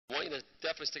I want you to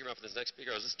definitely stick around for this next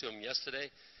speaker. I was listening to him yesterday.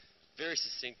 Very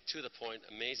succinct, to the point,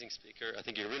 amazing speaker. I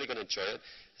think you're really going to enjoy it.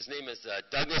 His name is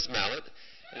Douglas Mallette.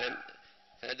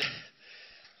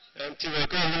 And to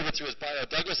go a little bit through his bio,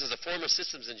 Douglas is a former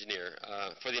systems engineer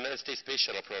for the United States Space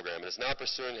Shuttle program and is now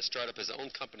pursuing a startup his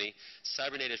own company,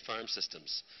 Cybernated Farm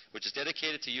Systems, which is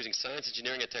dedicated to using science,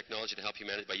 engineering, and technology to help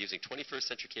humanity by using 21st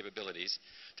century capabilities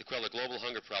to quell the global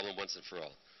hunger problem once and for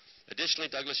all.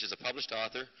 Additionally, Douglas is a published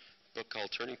author, a book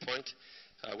called Turning Point,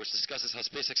 which discusses how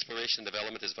space exploration and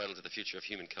development is vital to the future of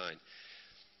humankind.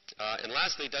 And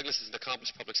lastly, Douglas is an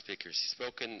accomplished public speaker. He's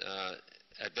spoken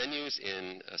at venues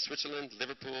in Switzerland,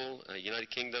 Liverpool, United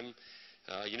Kingdom,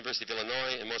 University of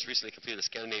Illinois, and most recently completed a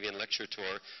Scandinavian lecture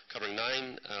tour covering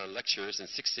 9 lectures in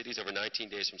 6 cities over 19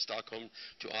 days from Stockholm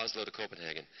to Oslo to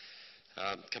Copenhagen.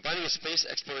 Combining his space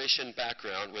exploration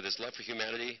background with his love for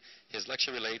humanity, his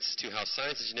lecture relates to how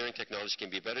science, engineering, technology can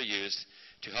be better used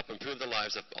to help improve the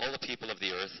lives of all the people of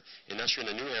the earth in ushering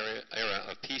a new era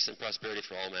of peace and prosperity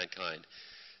for all mankind.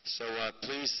 So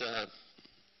please,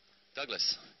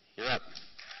 Douglas, you're up.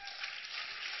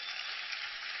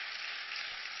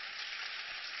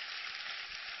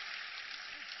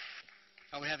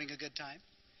 Are we having a good time?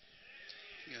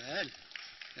 Good,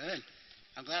 good.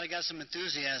 I'm glad I got some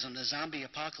enthusiasm. The zombie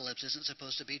apocalypse isn't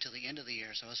supposed to be till the end of the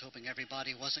year, so I was hoping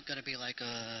everybody wasn't going to be like,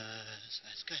 so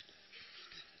that's good.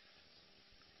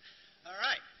 All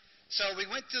right. So we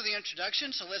went through the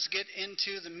introduction, so let's get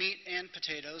into the meat and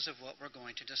potatoes of what we're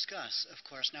going to discuss. Of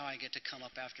course, now I get to come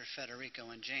up after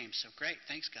Federico and James, so great.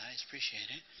 Thanks, guys.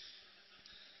 Appreciate it.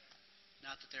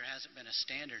 Not that there hasn't been a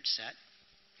standard set.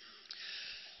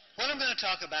 What I'm going to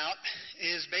talk about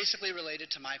is basically related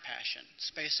to my passion,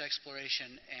 space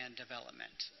exploration and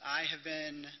development. I have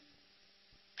been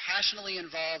passionately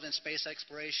involved in space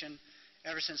exploration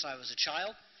ever since I was a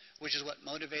child, which is what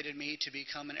motivated me to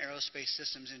become an aerospace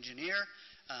systems engineer,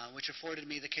 which afforded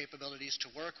me the capabilities to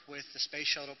work with the space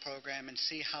shuttle program and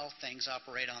see how things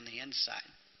operate on the inside.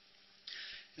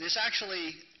 This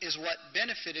actually is what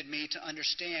benefited me to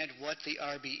understand what the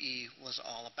RBE was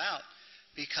all about.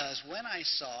 Because when I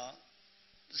saw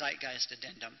Zeitgeist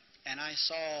Addendum and I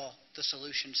saw the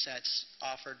solution sets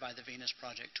offered by the Venus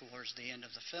Project towards the end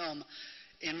of the film,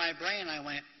 in my brain I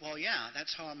went, well, yeah,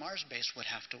 that's how a Mars base would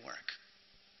have to work.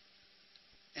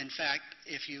 In fact,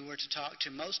 if you were to talk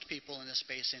to most people in the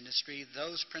space industry,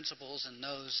 those principles and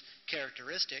those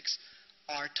characteristics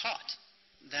are taught.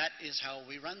 That is how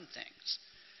we run things.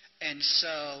 And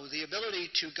so the ability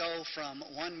to go from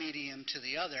one medium to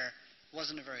the other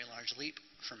wasn't a very large leap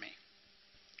for me.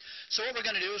 So what we're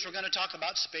going to do is we're going to talk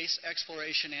about space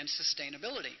exploration and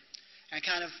sustainability and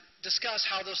kind of discuss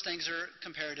how those things are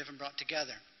comparative and brought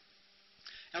together.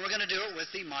 And we're going to do it with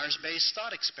the Mars-based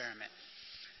thought experiment.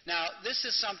 Now, this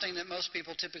is something that most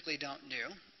people typically don't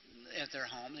do at their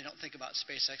home. They don't think about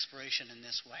space exploration in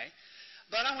this way.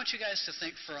 But I want you guys to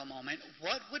think for a moment,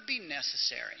 what would be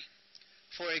necessary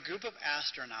for a group of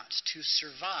astronauts to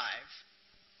survive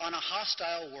on a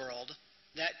hostile world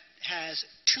that has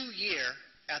 2-year,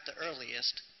 at the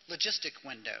earliest, logistic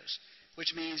windows,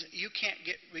 which means you can't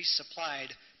get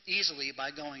resupplied easily by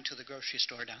going to the grocery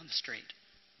store down the street.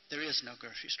 There is no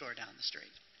grocery store down the street.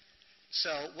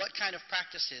 So what kind of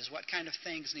practices, what kind of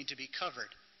things need to be covered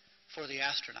for the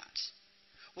astronauts?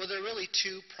 Well, there are really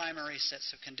 2 primary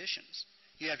sets of conditions.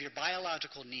 You have your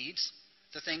biological needs,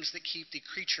 the things that keep the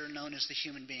creature known as the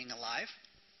human being alive,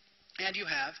 and you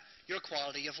have your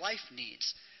quality of life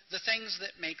needs, the things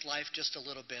that make life just a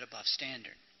little bit above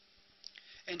standard.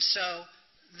 And so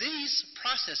these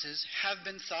processes have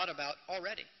been thought about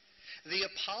already. The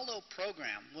Apollo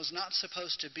program was not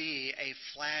supposed to be a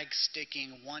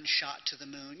flag-sticking one shot to the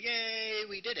moon, yay,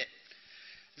 we did it.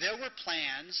 There were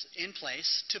plans in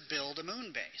place to build a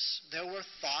moon base. There were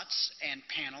thoughts and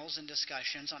panels and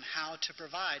discussions on how to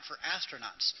provide for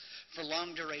astronauts for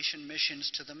long-duration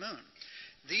missions to the moon.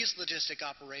 These logistic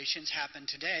operations happen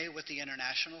today with the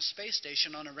International Space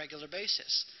Station on a regular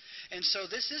basis. And so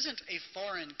this isn't a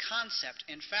foreign concept.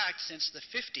 In fact, since the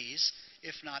 50s,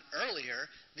 if not earlier,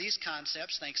 these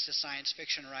concepts, thanks to science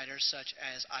fiction writers such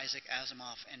as Isaac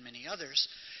Asimov and many others,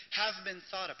 have been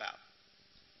thought about.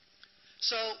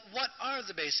 So what are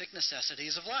the basic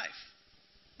necessities of life?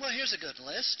 Well, here's a good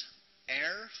list: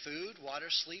 air, food, water,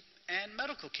 sleep, and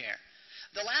medical care.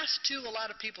 The last 2 a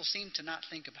lot of people seem to not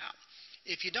think about.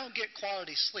 If you don't get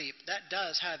quality sleep, that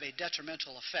does have a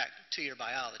detrimental effect to your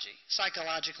biology,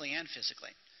 psychologically and physically.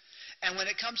 And when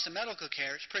it comes to medical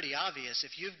care, it's pretty obvious.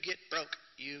 If you get broke,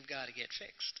 you've got to get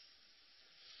fixed.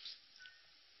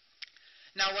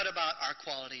 Now, what about our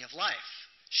quality of life?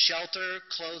 Shelter,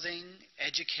 clothing,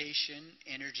 education,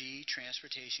 energy,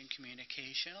 transportation,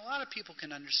 communication. A lot of people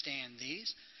can understand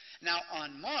these. Now,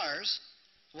 on Mars,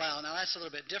 well, now that's a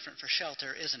little bit different for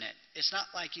shelter, isn't it? It's not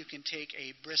like you can take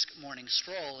a brisk morning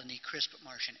stroll in the crisp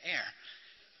Martian air.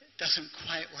 It doesn't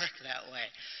quite work that way.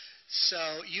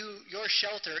 So your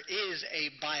shelter is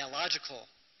a biological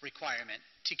requirement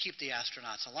to keep the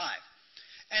astronauts alive.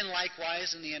 And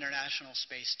likewise in the International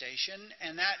Space Station,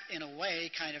 and that in a way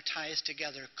kind of ties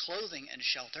together clothing and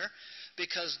shelter,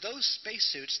 because those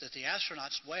spacesuits that the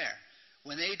astronauts wear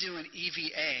when they do an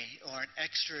EVA or an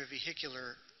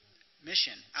extravehicular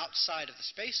mission outside of the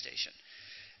space station,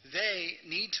 they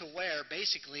need to wear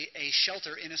basically a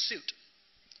shelter in a suit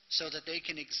so that they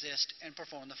can exist and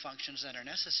perform the functions that are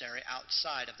necessary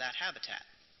outside of that habitat.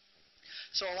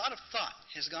 So a lot of thought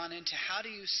has gone into how do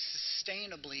you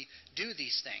sustainably do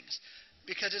these things,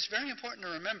 because it's very important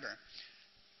to remember,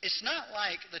 it's not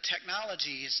like the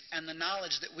technologies and the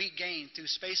knowledge that we gain through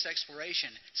space exploration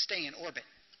stay in orbit.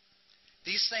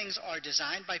 These things are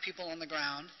designed by people on the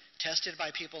ground, tested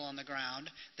by people on the ground.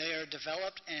 They are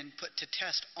developed and put to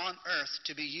test on Earth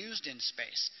to be used in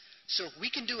space. So if we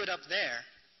can do it up there,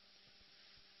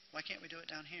 why can't we do it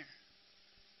down here?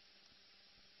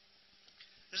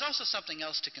 There's also something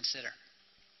else to consider.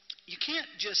 You can't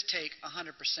just take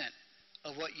 100%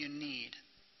 of what you need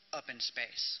up in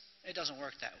space. It doesn't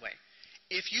work that way.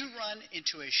 If you run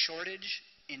into a shortage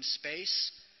in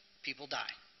space, people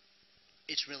die.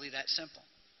 It's really that simple.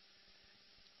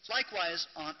 Likewise,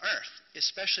 on Earth,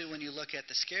 especially when you look at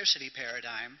the scarcity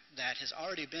paradigm that has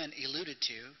already been alluded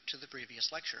to the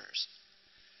previous lecturers.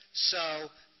 So,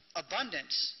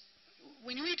 abundance,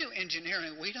 when we do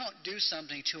engineering, we don't do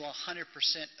something to 100%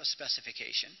 of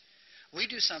specification. We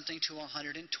do something to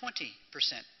 120%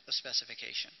 of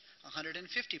specification, 150%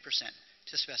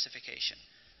 to specification.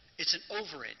 It's an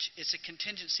overage. It's a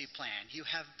contingency plan. You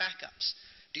have backups.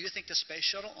 Do you think the space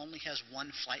shuttle only has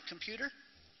one flight computer?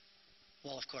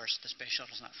 Well, of course, the space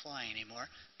shuttle's not flying anymore.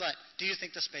 But do you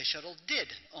think the space shuttle did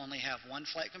only have one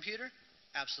flight computer?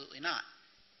 Absolutely not.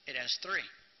 It has 3.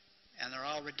 And they're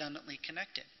all redundantly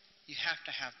connected. You have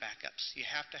to have backups. You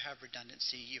have to have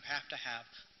redundancy. You have to have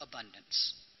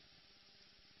abundance.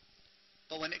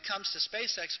 But when it comes to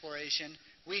space exploration,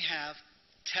 we have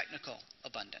technical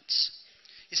abundance.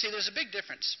 You see, there's a big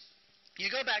difference. You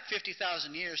go back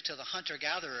 50,000 years to the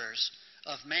hunter-gatherers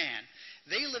of man.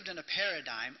 They lived in a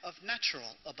paradigm of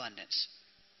natural abundance.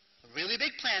 A really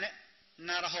big planet,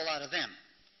 not a whole lot of them.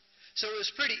 So it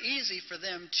was pretty easy for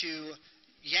them to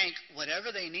yank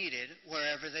whatever they needed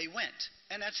wherever they went.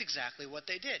 And that's exactly what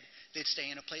they did. They'd stay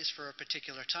in a place for a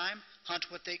particular time, hunt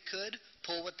what they could,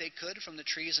 pull what they could from the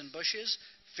trees and bushes,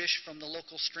 fish from the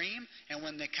local stream, and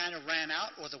when they kind of ran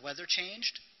out or the weather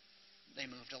changed, they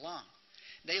moved along.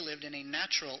 They lived in a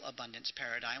natural abundance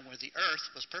paradigm where the Earth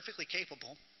was perfectly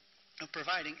capable of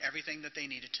providing everything that they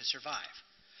needed to survive.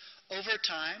 Over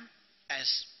time,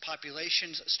 as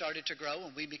populations started to grow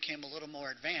and we became a little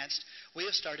more advanced, we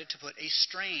have started to put a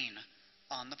strain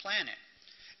on the planet.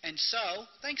 And so,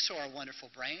 thanks to our wonderful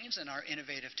brains and our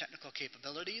innovative technical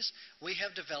capabilities, we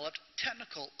have developed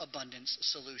technical abundance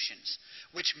solutions,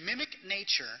 which mimic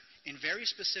nature in very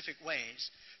specific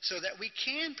ways so that we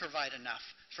can provide enough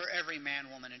for every man,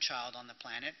 woman, and child on the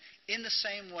planet in the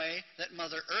same way that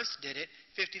Mother Earth did it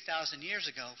 50,000 years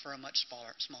ago for a much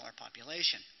smaller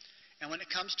population. And when it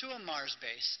comes to a Mars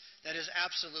base, that is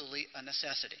absolutely a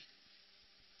necessity.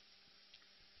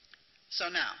 So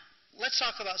now, let's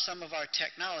talk about some of our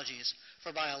technologies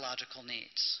for biological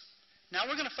needs. Now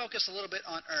we're going to focus a little bit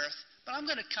on Earth, but I'm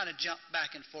going to kind of jump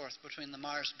back and forth between the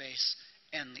Mars base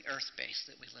and the Earth base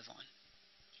that we live on.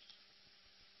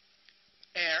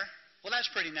 Air, well, that's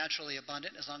pretty naturally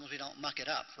abundant as long as we don't muck it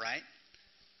up, right?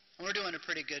 And we're doing a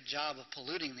pretty good job of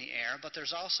polluting the air, but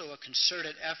there's also a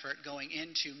concerted effort going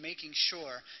into making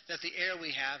sure that the air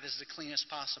we have is the cleanest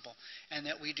possible and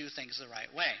that we do things the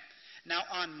right way. Now,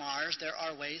 on Mars, there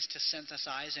are ways to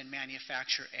synthesize and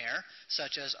manufacture air,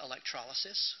 such as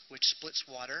electrolysis, which splits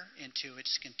water into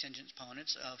its contingent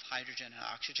components of hydrogen and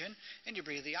oxygen, and you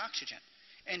breathe the oxygen.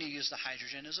 And you use the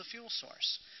hydrogen as a fuel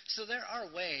source. So there are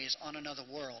ways on another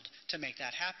world to make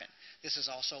that happen. This is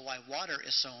also why water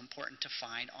is so important to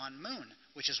find on Moon,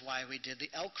 which is why we did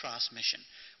the L-Cross mission,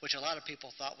 which a lot of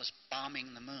people thought was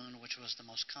bombing the Moon, which was the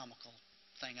most comical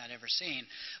thing I'd ever seen.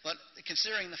 But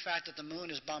considering the fact that the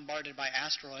Moon is bombarded by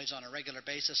asteroids on a regular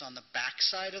basis on the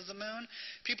backside of the Moon,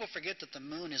 people forget that the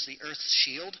Moon is the Earth's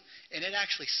shield, and it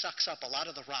actually sucks up a lot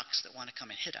of the rocks that want to come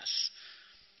and hit us.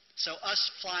 So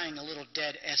us flying a little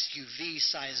dead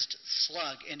SUV-sized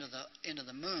slug into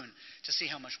the moon to see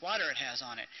how much water it has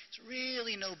on it, it's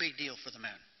really no big deal for the moon.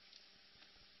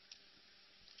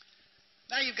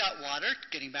 Now you've got water,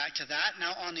 getting back to that.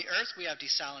 Now on the Earth we have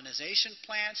desalination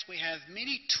plants. We have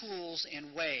many tools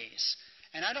and ways.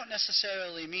 And I don't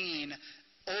necessarily mean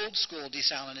old school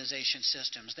desalination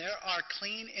systems. There are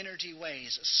clean energy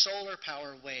ways, solar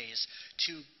power ways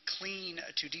to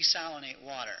desalinate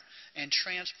water and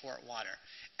transport water.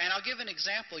 And I'll give an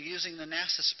example using the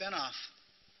NASA spinoff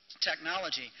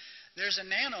technology. There's a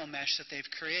nano mesh that they've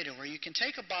created where you can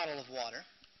take a bottle of water.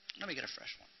 Let me get a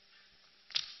fresh one,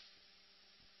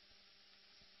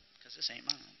 because this ain't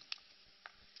mine.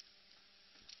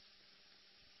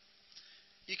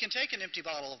 You can take an empty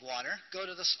bottle of water, go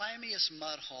to the slimiest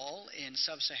mud hole in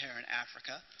sub-Saharan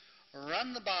Africa,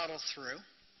 run the bottle through,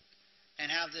 and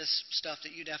have this stuff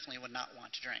that you definitely would not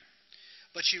want to drink.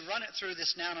 But you run it through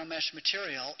this nanomesh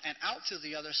material, and out through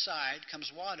the other side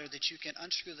comes water that you can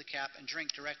unscrew the cap and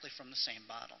drink directly from the same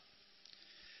bottle.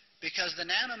 Because the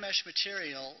nanomesh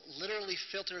material literally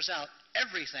filters out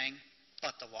everything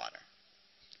but the water.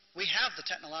 We have the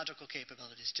technological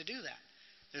capabilities to do that.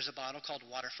 There's a bottle called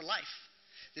Water for Life.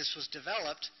 This was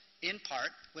developed in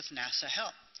part with NASA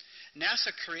help.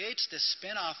 NASA creates this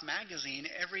spin-off magazine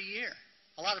every year.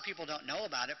 A lot of people don't know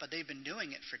about it, but they've been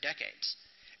doing it for decades.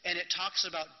 And it talks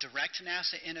about direct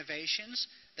NASA innovations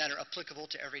that are applicable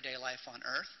to everyday life on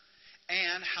Earth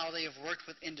and how they have worked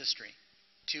with industry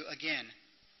to, again,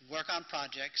 work on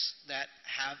projects that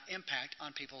have impact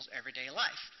on people's everyday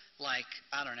life. Like,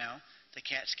 I don't know, the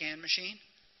CAT scan machine,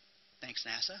 thanks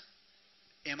NASA.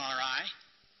 MRI,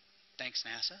 thanks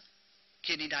NASA.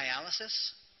 Kidney dialysis.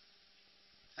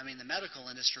 I mean, the medical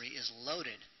industry is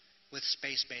loaded with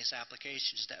space-based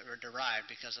applications that were derived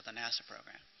because of the NASA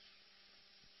program.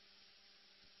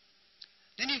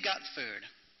 Then you've got food.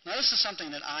 Now, this is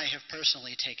something that I have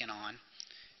personally taken on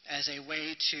as a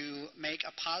way to make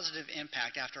a positive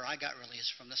impact after I got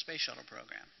released from the space shuttle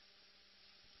program.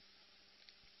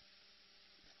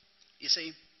 You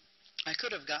see, I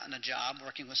could have gotten a job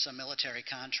working with some military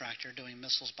contractor doing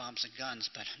missiles, bombs, and guns,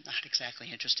 but I'm not exactly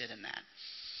interested in that.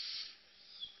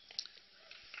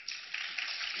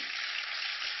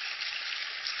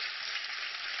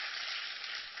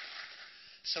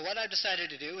 So what I've decided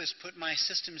to do is put my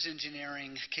systems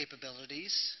engineering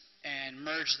capabilities and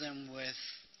merge them with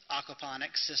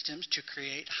aquaponics systems to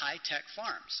create high-tech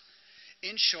farms.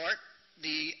 In short,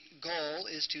 the goal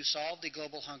is to solve the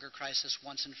global hunger crisis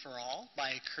once and for all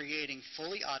by creating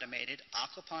fully automated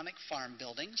aquaponic farm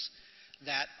buildings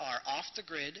that are off the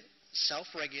grid,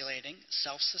 self-regulating,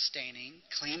 self-sustaining,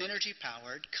 clean energy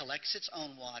powered, collects its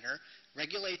own water,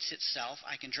 regulates itself.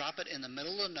 I can drop it in the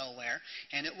middle of nowhere,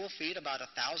 and it will feed about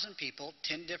 1,000 people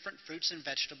 10 different fruits and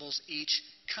vegetables each,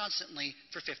 constantly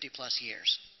for 50-plus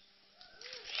years.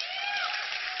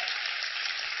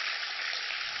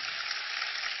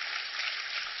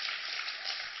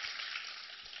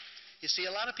 You see,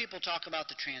 a lot of people talk about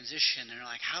the transition, and they're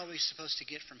like, how are we supposed to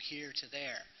get from here to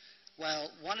there? Well,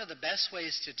 one of the best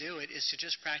ways to do it is to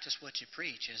just practice what you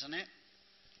preach, isn't it?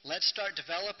 Let's start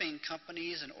developing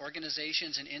companies and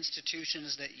organizations and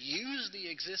institutions that use the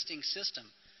existing system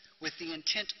with the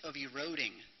intent of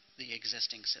eroding the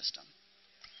existing system.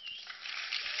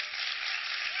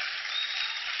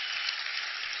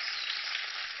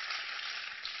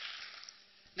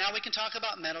 Now we can talk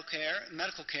about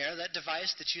medical care. That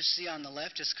device that you see on the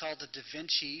left is called the Da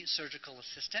Vinci Surgical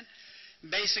Assistant.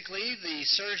 Basically, the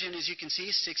surgeon, as you can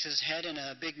see, sticks his head in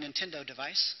a big Nintendo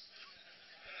device.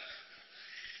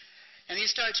 And he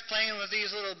starts playing with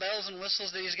these little bells and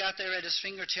whistles that he's got there at his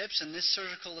fingertips, and this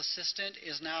surgical assistant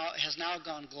has now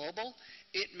gone global.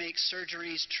 It makes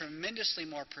surgeries tremendously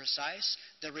more precise.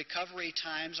 The recovery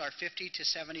times are 50 to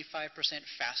 75%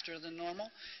 faster than normal.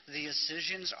 The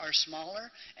incisions are smaller,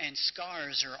 and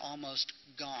scars are almost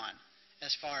gone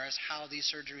as far as how these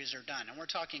surgeries are done. And we're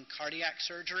talking cardiac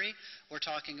surgery. We're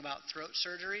talking about throat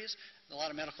surgeries, a lot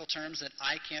of medical terms that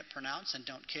I can't pronounce and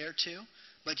don't care to.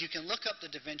 But you can look up the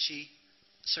Da Vinci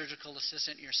Surgical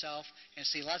Assistant yourself and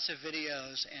see lots of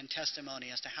videos and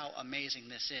testimony as to how amazing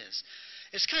this is.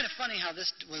 It's kind of funny how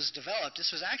this was developed.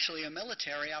 This was actually a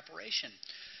military operation,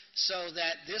 so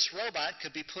that this robot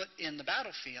could be put in the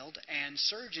battlefield and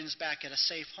surgeons back at a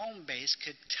safe home base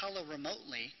could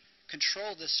tele-remotely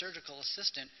control this surgical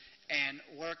assistant and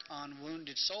work on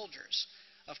wounded soldiers.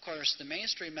 Of course, the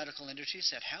mainstream medical industry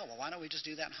said, hell, well, why don't we just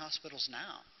do that in hospitals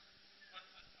now?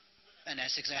 And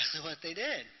that's exactly what they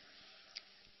did.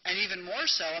 And even more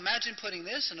so, imagine putting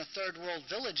this in a third world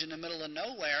village in the middle of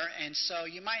nowhere, and so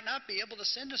you might not be able to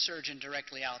send a surgeon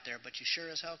directly out there, but you sure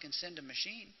as hell can send a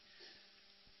machine.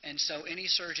 And so any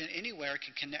surgeon anywhere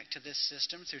can connect to this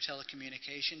system through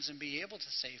telecommunications and be able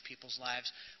to save people's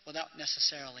lives without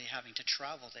necessarily having to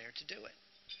travel there to do it.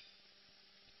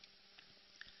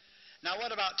 Now,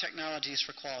 what about technologies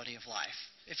for quality of life?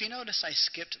 If you notice, I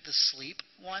skipped the sleep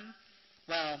one.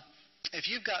 Well, if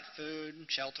you've got food,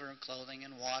 shelter, and clothing,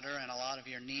 and water, and a lot of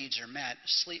your needs are met,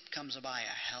 sleep comes by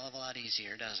a hell of a lot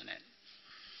easier, doesn't it?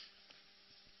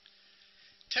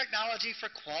 Technology for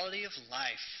quality of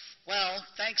life. Well,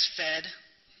 thanks, Fed,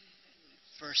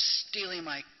 for stealing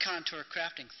my contour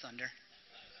crafting thunder.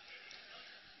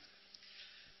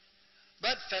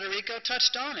 But Federico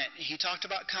touched on it. He talked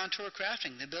about contour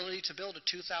crafting, the ability to build a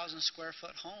 2,000 square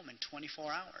foot home in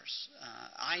 24 hours.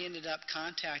 I ended up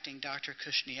contacting Dr.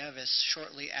 Kushnievis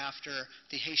shortly after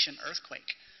the Haitian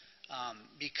earthquake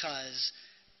because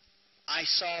I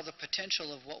saw the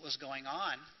potential of what was going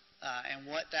on and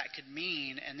what that could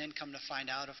mean, and then come to find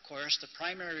out, of course, the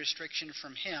primary restriction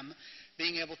from him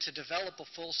being able to develop a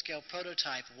full-scale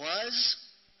prototype was...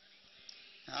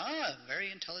 Ah,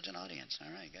 very intelligent audience.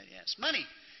 All right, good. Yes, money.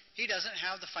 He doesn't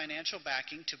have the financial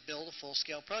backing to build a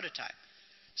full-scale prototype.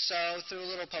 So through a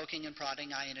little poking and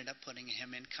prodding, I ended up putting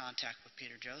him in contact with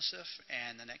Peter Joseph,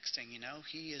 and the next thing you know,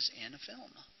 he is in a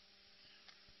film.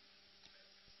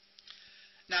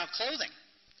 Now, clothing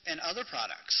and other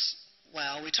products.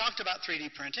 Well, we talked about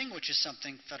 3D printing, which is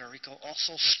something Federico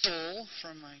also stole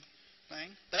from my thing.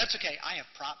 But that's okay. I have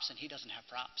props, and he doesn't have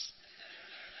props.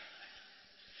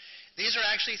 These are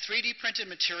actually 3D printed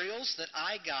materials that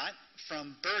I got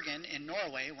from Bergen in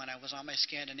Norway when I was on my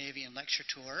Scandinavian lecture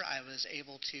tour. I was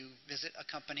able to visit a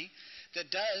company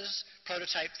that does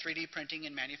prototype 3D printing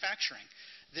and manufacturing.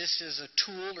 This is a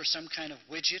tool or some kind of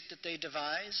widget that they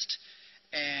devised,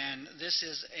 and this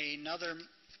is another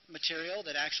material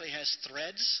that actually has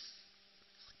threads.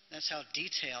 That's how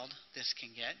detailed this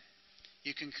can get.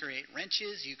 You can create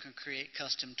wrenches, you can create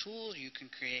custom tools, you can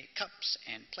create cups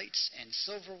and plates and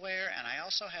silverware, and I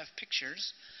also have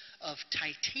pictures of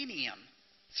titanium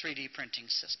 3D printing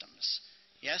systems.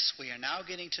 Yes, we are now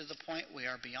getting to the point we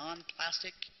are beyond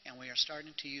plastic, and we are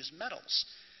starting to use metals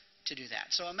to do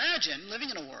that. So imagine living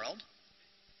in a world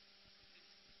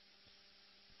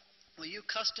where you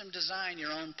custom design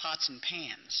your own pots and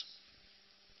pans,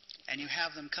 and you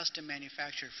have them custom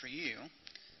manufactured for you,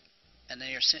 and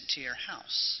they are sent to your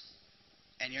house.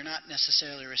 And you're not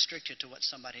necessarily restricted to what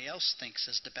somebody else thinks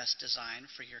is the best design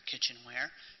for your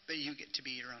kitchenware, but you get to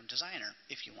be your own designer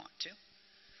if you want to.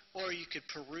 Or you could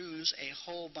peruse a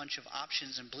whole bunch of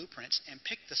options and blueprints and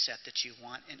pick the set that you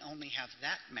want and only have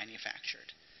that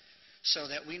manufactured. So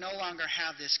that we no longer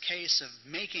have this case of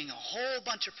making a whole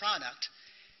bunch of product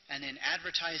and then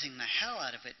advertising the hell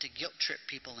out of it to guilt trip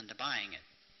people into buying it.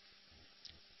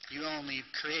 You only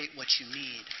create what you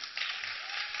need.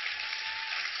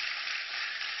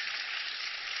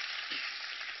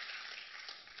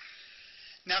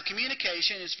 Now,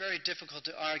 communication is very difficult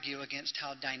to argue against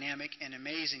how dynamic and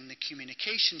amazing the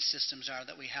communication systems are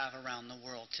that we have around the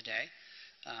world today.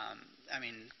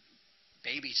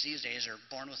 Babies these days are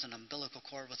born with an umbilical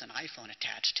cord with an iPhone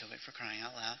attached to it, for crying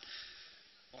out loud,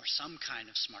 or some kind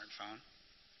of smartphone.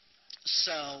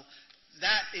 So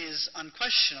that is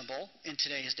unquestionable in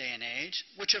today's day and age,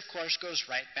 which of course goes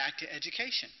right back to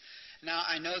education. Now,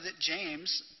 I know that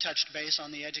James touched base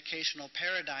on the educational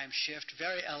paradigm shift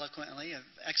very eloquently, an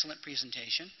excellent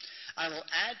presentation. I will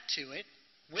add to it,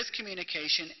 with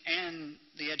communication and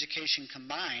the education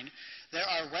combined, there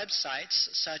are websites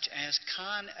such as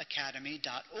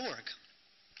khanacademy.org.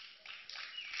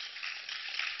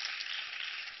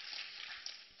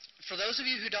 For those of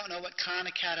you who don't know what Khan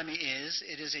Academy is,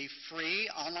 it is a free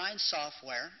online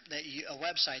software, a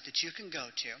website that you can go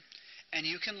to, and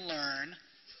you can learn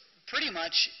pretty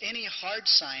much any hard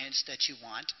science that you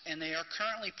want, and they are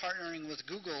currently partnering with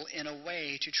Google in a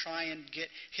way to try and get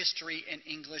history and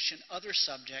English and other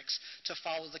subjects to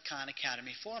follow the Khan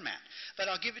Academy format. But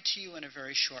I'll give it to you in a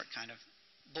very short kind of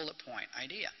bullet point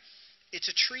idea. It's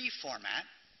a tree format.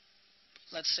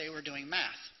 Let's say we're doing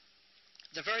math.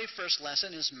 The very first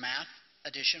lesson is Math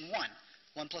Edition 1.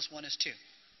 1 plus 1 is 2.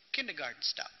 Kindergarten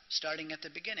stuff, starting at the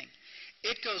beginning.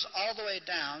 It goes all the way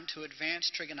down to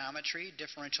advanced trigonometry,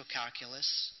 differential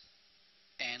calculus,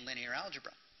 and linear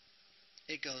algebra.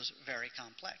 It goes very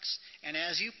complex. And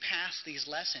as you pass these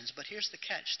lessons, but here's the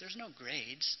catch, there's no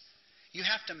grades. You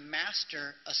have to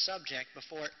master a subject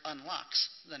before it unlocks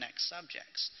the next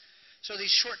subjects. So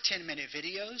these short 10-minute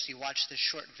videos, you watch this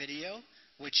short video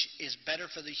which is better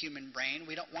for the human brain.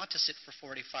 We don't want to sit for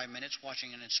 45 minutes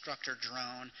watching an instructor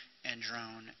drone and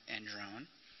drone and drone.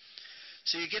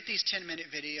 So you get these 10-minute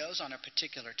videos on a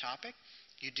particular topic.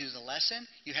 You do the lesson.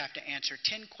 You have to answer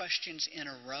 10 questions in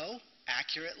a row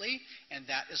accurately, and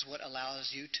that is what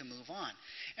allows you to move on.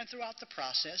 And throughout the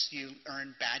process, you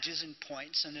earn badges and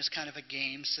points, and there's kind of a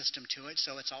game system to it,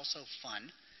 so it's also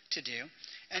fun to do.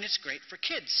 And it's great for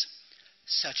kids,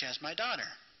 such as my daughter.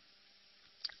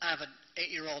 I have an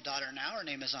 8-year-old daughter now. Her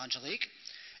name is Angelique.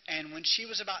 And when she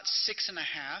was about 6 and a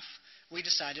half, we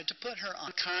decided to put her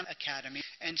on Khan Academy.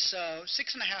 And so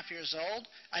 6 and a half years old,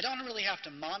 I don't really have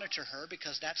to monitor her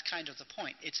because that's kind of the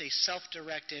point. It's a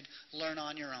self-directed,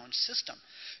 learn-on-your-own system.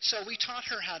 So we taught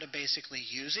her how to basically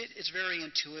use it. It's very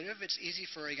intuitive. It's easy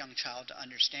for a young child to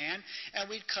understand. And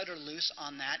we'd cut her loose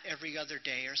on that every other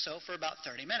day or so for about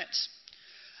 30 minutes.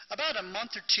 About a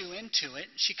month or two into it,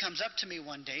 she comes up to me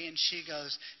one day and she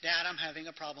goes, "Dad, I'm having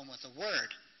a problem with a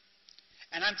word."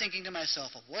 And I'm thinking to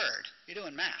myself, a word? You're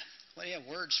doing math. What do you have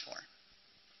words for?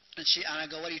 And I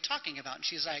go, "What are you talking about?" And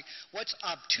she's like, "What's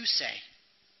obtuse?"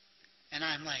 And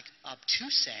I'm like,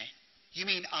 "Obtuse? You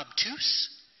mean obtuse?"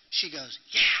 She goes,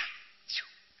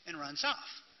 "Yeah," and runs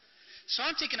off. So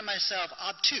I'm thinking to myself,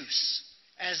 obtuse,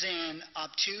 as in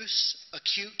obtuse,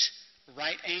 acute,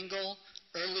 right angle,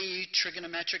 early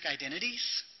trigonometric identities.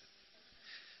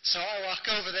 So I walk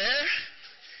over there,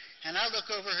 and I look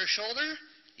over her shoulder.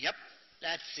 Yep,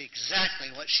 that's exactly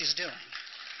what she's doing.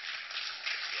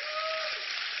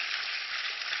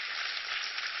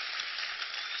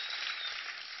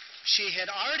 She had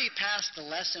already passed the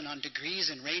lesson on degrees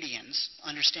and radians,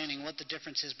 understanding what the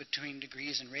difference is between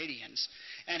degrees and radians,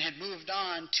 and had moved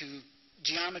on to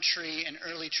geometry and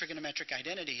early trigonometric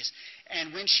identities.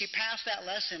 And when she passed that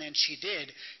lesson, and she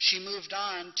did, she moved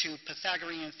on to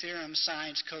Pythagorean theorem,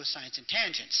 sines, cosines, and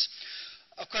tangents.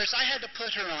 Of course, I had to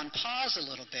put her on pause a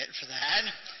little bit for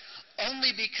that,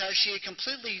 only because she had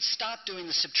completely stopped doing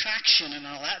the subtraction and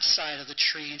all that side of the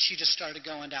tree, and she just started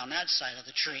going down that side of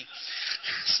the tree.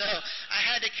 So I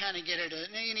had to kind of get her to,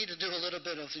 you need to do a little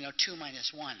bit of, 2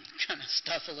 minus 1 kind of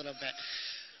stuff a little bit.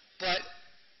 But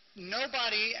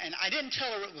nobody, and I didn't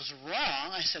tell her it was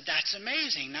wrong. I said, "That's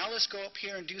amazing. Now let's go up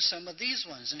here and do some of these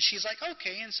ones." And she's like,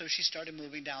 "Okay." And so she started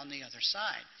moving down the other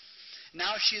side.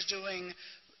 Now she's doing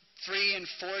 3- and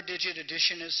 4-digit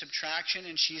addition and subtraction,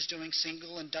 and she's doing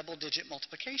single and double-digit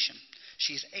multiplication.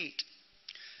 She's 8.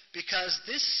 Because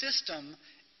this system,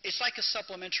 it's like a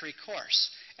supplementary course,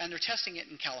 and they're testing it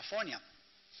in California,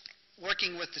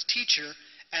 working with the teacher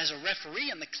as a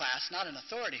referee in the class, not an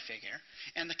authority figure.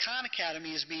 And the Khan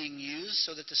Academy is being used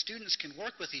so that the students can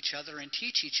work with each other and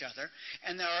teach each other,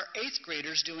 and there are 8th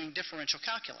graders doing differential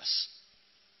calculus.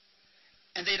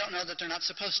 And they don't know that they're not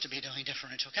supposed to be doing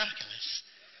differential calculus,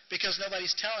 because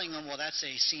nobody's telling them, well, that's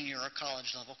a senior or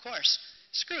college level course.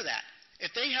 Screw that.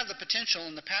 If they have the potential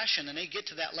and the passion and they get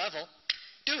to that level,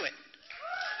 do it.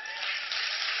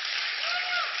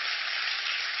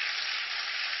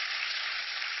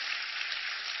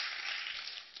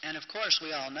 And of course,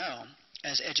 we all know,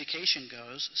 as education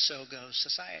goes, so goes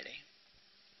society.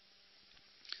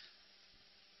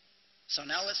 So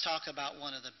now let's talk about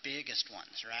one of the biggest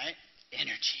ones, right?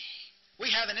 Energy. We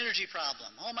have an energy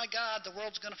problem. Oh my God, the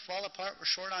world's going to fall apart. We're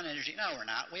short on energy. No, we're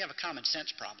not. We have a common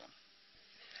sense problem.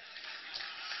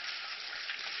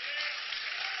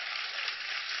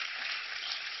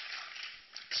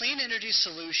 Clean energy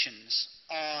solutions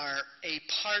are a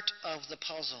part of the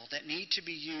puzzle that need to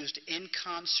be used in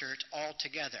concert all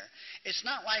together. It's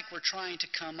not like we're trying to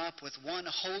come up with one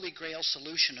holy grail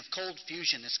solution of cold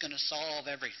fusion that's going to solve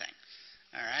everything.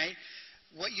 All right?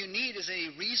 What you need is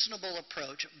a reasonable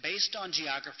approach based on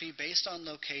geography, based on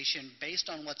location, based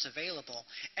on what's available,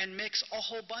 and mix a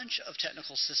whole bunch of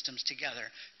technical systems together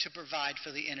to provide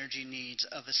for the energy needs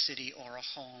of a city or a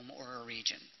home or a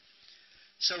region.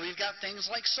 So we've got things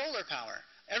like solar power.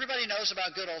 Everybody knows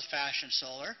about good old-fashioned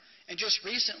solar, and just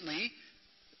recently,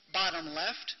 bottom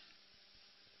left,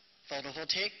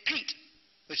 photovoltaic paint,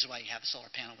 which is why you have a solar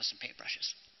panel with some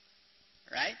paintbrushes,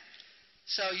 right?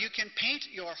 So you can paint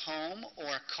your home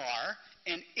or car,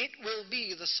 and it will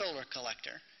be the solar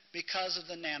collector because of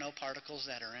the nanoparticles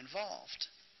that are involved.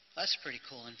 That's a pretty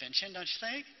cool invention, don't you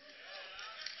think?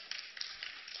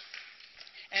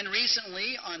 And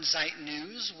recently on Zeit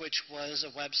News, which was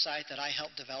a website that I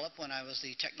helped develop when I was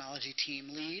the technology team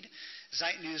lead,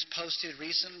 Zeit News posted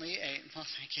recently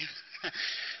thank you.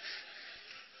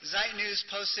 Zeit News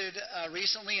posted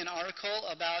recently an article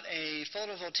about a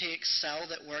photovoltaic cell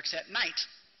that works at night.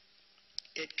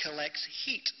 It collects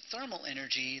heat, thermal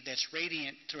energy that's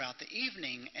radiant throughout the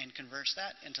evening and converts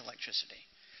that into electricity.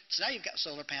 So now you've got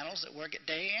solar panels that work at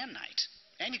day and night.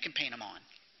 And you can paint them on.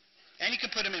 And you can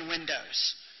put them in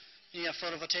windows. You have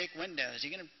photovoltaic windows.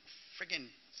 You can friggin'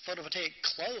 photovoltaic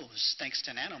clothes thanks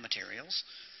to nanomaterials.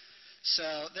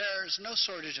 So there's no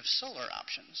shortage of solar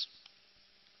options.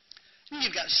 And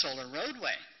you've got solar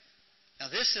roadway. Now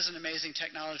this is an amazing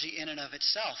technology in and of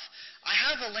itself. I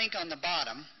have a link on the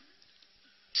bottom.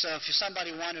 So if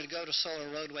somebody wanted to go to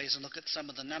solar roadways and look at some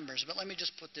of the numbers, but let me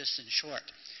just put this in short.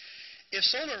 If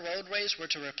solar roadways were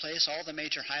to replace all the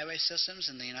major highway systems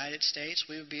in the United States,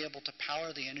 we would be able to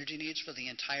power the energy needs for the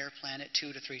entire planet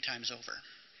 2 to 3 times over.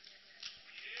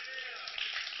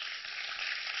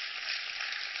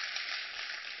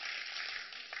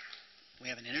 We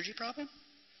have an energy problem?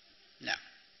 No.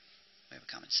 We have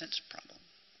a common sense problem.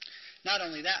 Not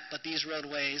only that, but these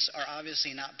roadways are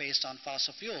obviously not based on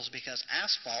fossil fuels because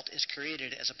asphalt is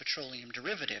created as a petroleum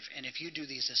derivative. And if you do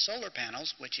these as solar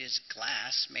panels, which is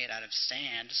glass made out of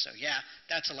sand, so yeah,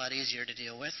 that's a lot easier to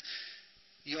deal with.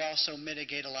 You also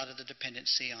mitigate a lot of the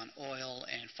dependency on oil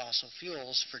and fossil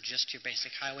fuels for just your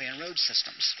basic highway and road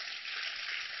systems.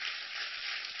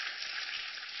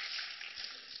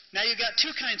 Now you've got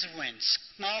 2 kinds of winds,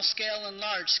 small scale and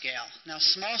large scale. Now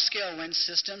small scale wind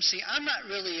systems, see, I'm not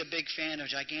really a big fan of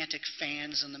gigantic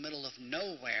fans in the middle of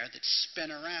nowhere that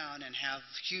spin around and have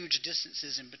huge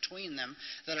distances in between them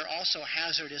that are also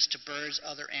hazardous to birds,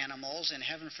 other animals, and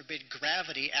heaven forbid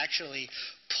gravity actually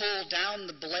pull down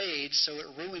the blades so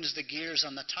it ruins the gears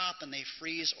on the top and they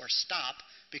freeze or stop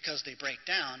because they break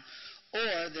down.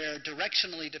 Or they're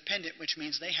directionally dependent, which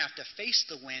means they have to face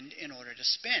the wind in order to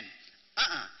spin.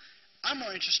 I'm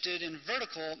more interested in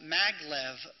vertical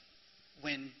maglev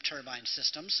wind turbine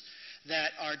systems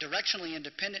that are directionally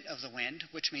independent of the wind,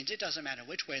 which means it doesn't matter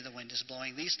which way the wind is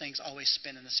blowing. These things always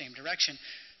spin in the same direction,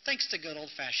 thanks to good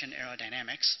old-fashioned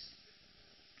aerodynamics.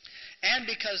 And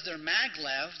because they're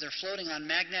maglev, they're floating on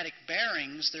magnetic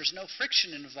bearings, there's no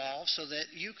friction involved, so that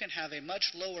you can have a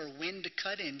much lower wind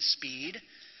cut-in speed,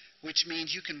 which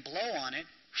means you can blow on it,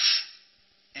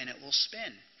 and it will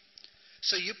spin.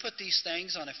 So you put these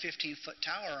things on a 15-foot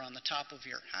tower on the top of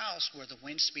your house where the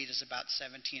wind speed is about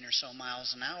 17 or so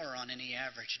miles an hour on any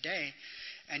average day,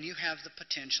 and you have the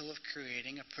potential of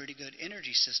creating a pretty good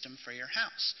energy system for your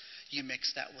house. You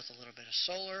mix that with a little bit of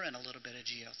solar and a little bit of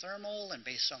geothermal, and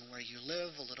based on where you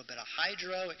live, a little bit of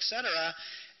hydro, etc.,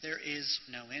 there is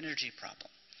no energy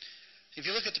problem. If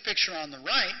you look at the picture on the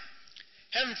right,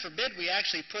 heaven forbid we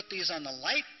actually put these on the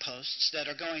light posts that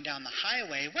are going down the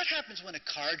highway. What happens when a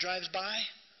car drives by?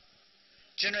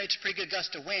 Generates a pretty good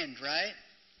gust of wind, right?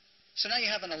 So now you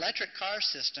have an electric car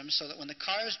system so that when the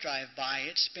cars drive by,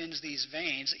 it spins these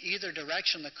vanes. Either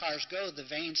direction the cars go, the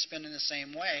vanes spin in the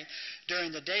same way.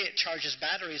 During the day, it charges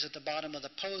batteries at the bottom of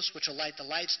the post, which will light the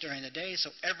lights during the day, so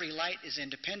every light is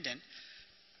independent.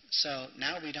 So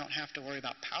now we don't have to worry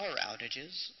about power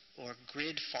outages or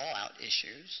grid fallout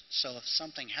issues. So if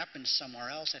something happens somewhere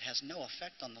else, it has no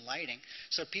effect on the lighting.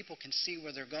 So people can see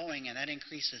where they're going, and that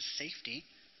increases safety,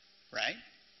 right?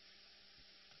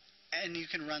 And you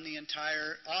can run the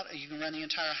entire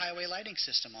highway lighting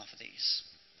system off of these.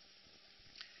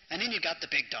 And then you've got the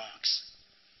big dogs.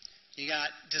 You got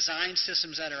design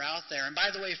systems that are out there. And by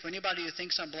the way, for anybody who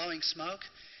thinks I'm blowing smoke,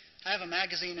 I have a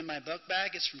magazine in my book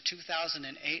bag. It's from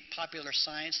 2008, Popular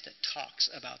Science, that talks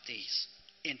about these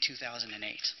in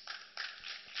 2008.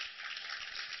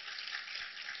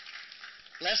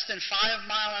 Less than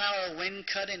 5-mile-an-hour wind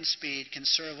cut-in speed can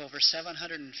serve over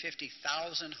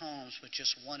 750,000 homes with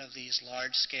just one of these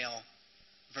large-scale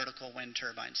vertical wind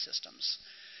turbine systems.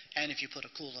 And if you put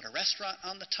a cool little restaurant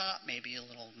on the top, maybe a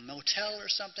little motel or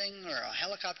something, or a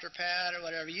helicopter pad or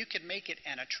whatever, you could make it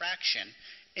an attraction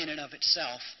in and of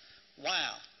itself,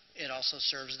 while it also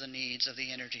serves the needs of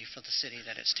the energy for the city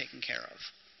that it's taking care of.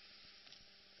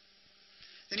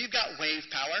 Then you've got wave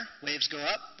power. Waves go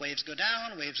up, waves go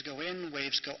down, waves go in,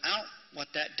 waves go out. What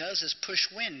that does is push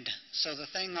wind. So the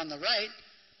thing on the right,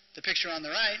 the picture on the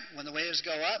right, when the waves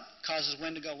go up, causes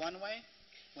wind to go one way.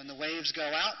 When the waves go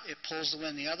out, it pulls the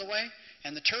wind the other way.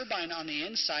 And the turbine on the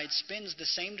inside spins the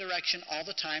same direction all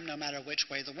the time, no matter which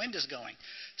way the wind is going.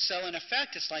 So in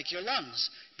effect, it's like your lungs,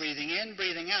 breathing in,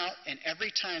 breathing out, and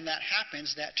every time that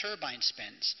happens, that turbine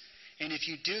spins. And if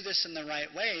you do this in the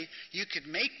right way, you could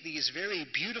make these very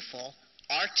beautiful,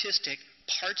 artistic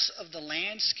parts of the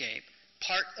landscape,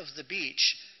 part of the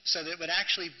beach, so that it would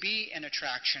actually be an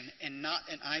attraction and not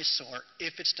an eyesore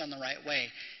if it's done the right way.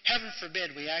 Heaven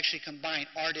forbid we actually combine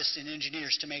artists and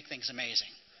engineers to make things amazing.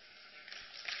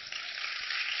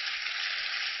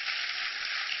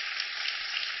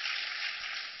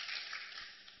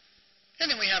 And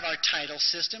then we have our tidal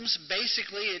systems.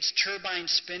 Basically, it's turbine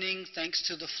spinning thanks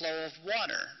to the flow of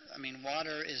water. I mean,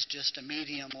 water is just a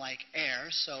medium like air,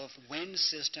 so if wind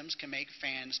systems can make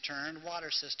fans turn,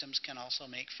 water systems can also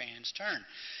make fans turn.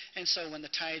 And so when the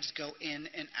tides go in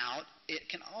and out, it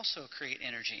can also create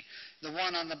energy. The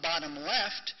one on the bottom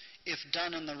left, if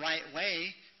done in the right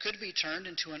way, could be turned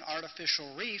into an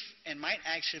artificial reef and might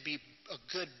actually be a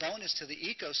good bonus to the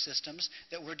ecosystems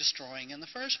that we're destroying in the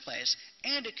first place.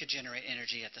 And it could generate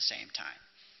energy at the same time.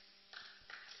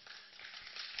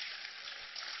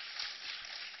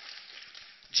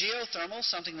 Geothermal,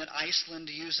 something that Iceland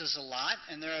uses a lot,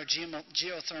 and there are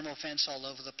geothermal vents all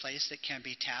over the place that can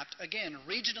be tapped. Again,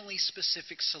 regionally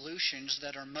specific solutions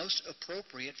that are most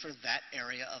appropriate for that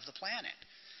area of the planet.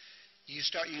 You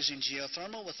start using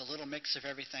geothermal with a little mix of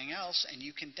everything else, and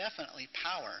you can definitely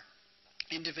power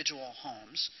individual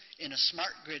homes in a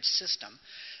smart grid system.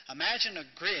 Imagine a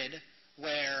grid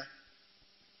where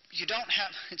you don't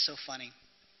have, it's so funny,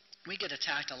 we get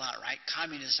attacked a lot, right?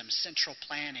 Communism, central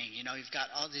planning, you know, you've got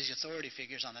all these authority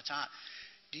figures on the top.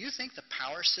 Do you think the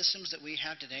power systems that we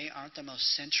have today aren't the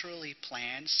most centrally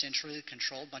planned, centrally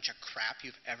controlled bunch of crap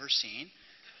you've ever seen?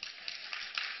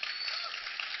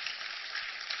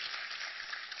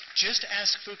 Just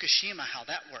ask Fukushima how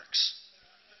that works.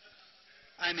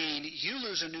 I mean, you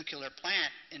lose a nuclear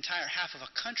plant, entire half of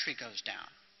a country goes down.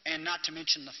 And not to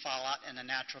mention the fallout and the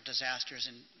natural disasters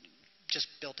and just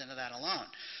built into that alone.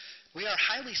 We are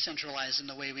highly centralized in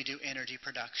the way we do energy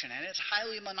production, and it's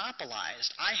highly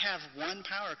monopolized. I have one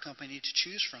power company to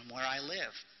choose from where I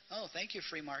live. Oh, thank you,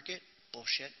 free market.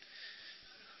 Bullshit.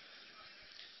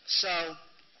 So,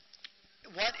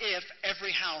 what if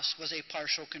every house was a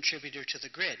partial contributor to the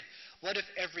grid? What if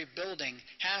every building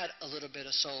had a little bit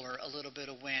of solar, a little bit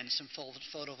of wind, some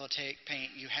photovoltaic paint,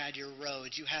 you had your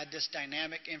roads, you had this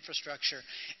dynamic infrastructure,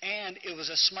 and it was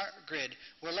a smart grid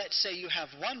where let's say you have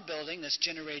one building that's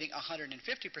generating 150%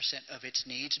 of its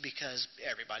needs because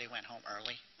everybody went home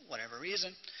early, whatever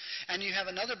reason, and you have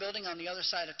another building on the other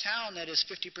side of town that is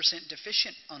 50%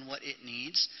 deficient on what it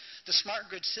needs. The smart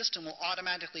grid system will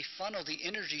automatically funnel the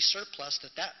energy surplus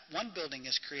that that one building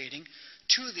is creating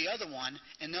to the other one,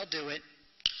 and they'll do it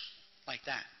like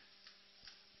that.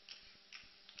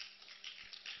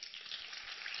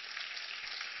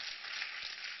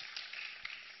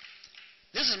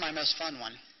 This is my most fun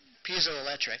one,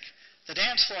 piezoelectric. The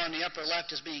dance floor on the upper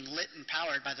left is being lit and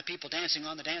powered by the people dancing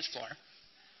on the dance floor.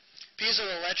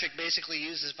 Piezoelectric basically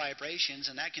uses vibrations,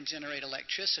 and that can generate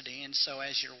electricity, and so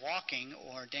as you're walking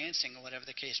or dancing or whatever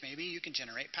the case may be, you can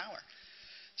generate power.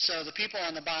 So the people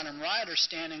on the bottom right are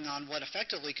standing on what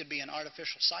effectively could be an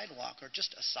artificial sidewalk or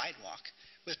just a sidewalk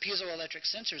with piezoelectric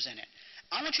sensors in it.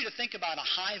 I want you to think about a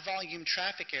high-volume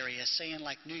traffic area, say in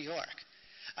like New York.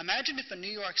 Imagine if a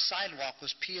New York sidewalk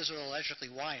was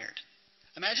piezoelectrically wired.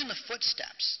 Imagine the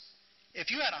footsteps. If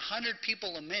you had 100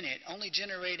 people a minute only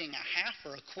generating a half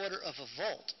or a quarter of a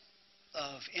volt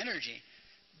of energy,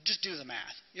 just do the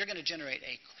math. You're going to generate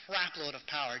a crap load of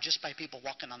power just by people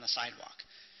walking on the sidewalk.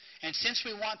 And since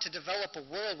we want to develop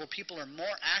a world where people are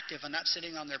more active and not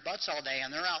sitting on their butts all day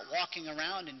and they're out walking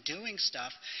around and doing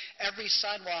stuff, every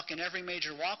sidewalk and every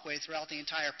major walkway throughout the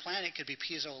entire planet could be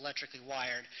piezoelectrically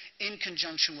wired in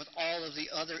conjunction with all of the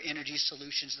other energy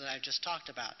solutions that I've just talked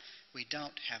about. We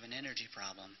don't have an energy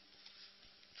problem.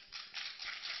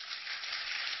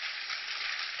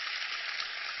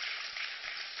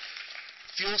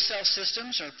 Fuel cell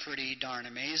systems are pretty darn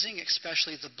amazing,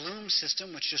 especially the Bloom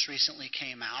system, which just recently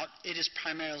came out. It is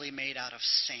primarily made out of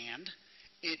sand.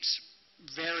 It's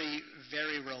very,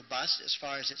 very robust as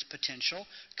far as its potential.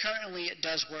 Currently, it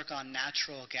does work on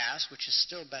natural gas, which is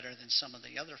still better than some of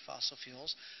the other fossil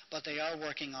fuels, but they are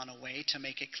working on a way to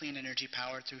make it clean energy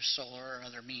powered through solar or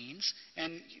other means,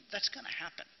 and that's going to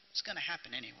happen. It's going to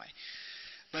happen anyway.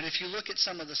 But if you look at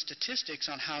some of the statistics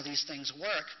on how these things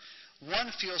work,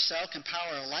 one fuel cell can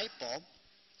power a light bulb.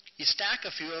 You stack a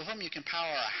few of them, you can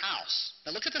power a house.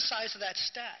 Now look at the size of that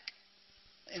stack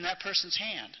in that person's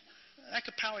hand. That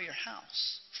could power your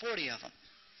house, 40 of them.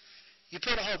 You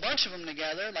put a whole bunch of them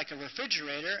together, like a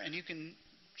refrigerator, and you can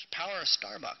power a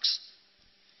Starbucks,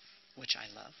 which I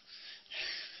love.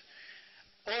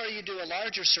 Or you do a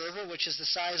larger server, which is the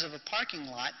size of a parking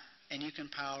lot, and you can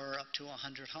power up to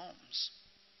 100 homes.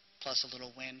 Plus a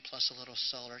little wind, plus a little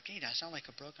solar. Gee, I sound like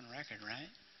a broken record, right?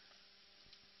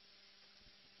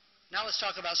 Now let's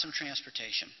talk about some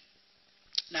transportation.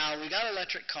 Now, we got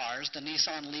electric cars. The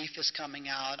Nissan Leaf is coming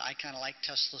out. I kind of like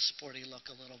Tesla's sporty look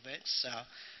a little bit, so,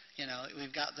 you know,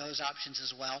 we've got those options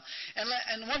as well.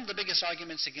 And one of the biggest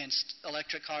arguments against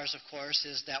electric cars, of course,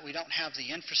 is that we don't have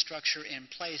the infrastructure in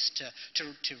place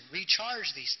to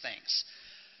recharge these things.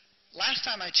 Last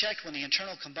time I checked, when the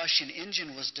internal combustion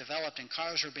engine was developed and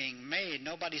cars were being made,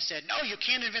 nobody said, no, you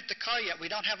can't invent the car yet. We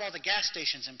don't have all the gas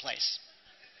stations in place.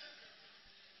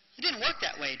 It didn't work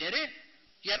that way, did it?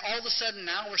 Yet all of a sudden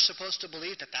now we're supposed to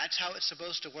believe that that's how it's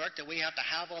supposed to work, that we have to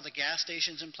have all the gas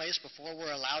stations in place before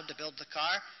we're allowed to build the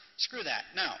car? Screw that.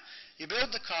 No. You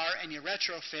build the car and you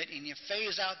retrofit and you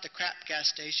phase out the crap gas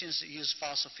stations that use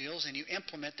fossil fuels and you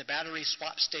implement the battery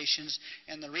swap stations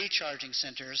and the recharging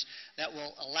centers that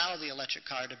will allow the electric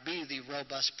car to be the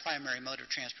robust primary mode of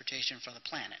transportation for the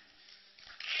planet.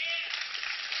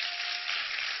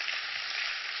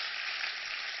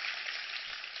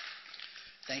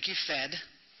 Thank you, Fed.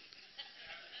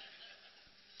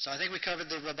 So I think we covered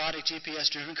the robotic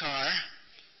GPS-driven car.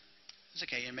 It's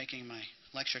okay, you're making my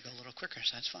lecture go a little quicker,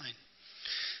 so that's fine.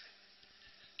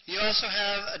 You also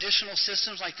have additional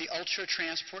systems like the Ultra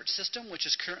Transport System, which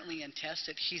is currently in test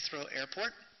at Heathrow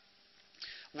Airport,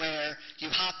 where you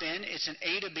hop in. It's an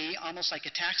A to B, almost like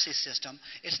a taxi system.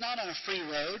 It's not on a free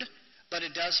road, but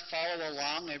it does follow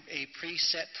along a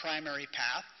preset primary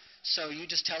path. So you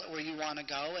just tell it where you want to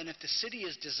go, and if the city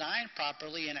is designed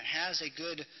properly and it has a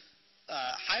good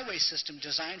highway system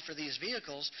designed for these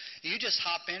vehicles, you just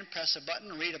hop in, press a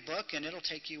button, read a book, and it'll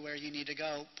take you where you need to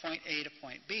go, point A to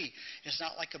point B. It's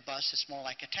not like a bus, it's more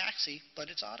like a taxi, but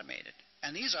it's automated.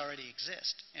 And these already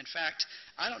exist. In fact,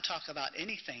 I don't talk about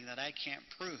anything that I can't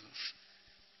prove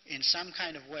in some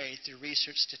kind of way through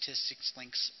research, statistics,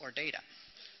 links, or data.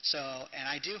 So, and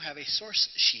I do have a source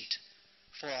sheet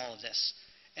for all of this.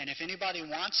 And if anybody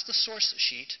wants the source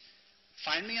sheet,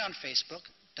 find me on Facebook,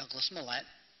 Douglas Mallette,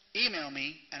 email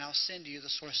me, and I'll send you the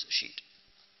source sheet.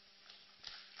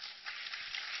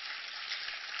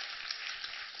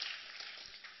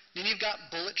 Then you've got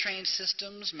bullet train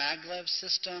systems, maglev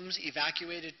systems,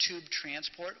 evacuated tube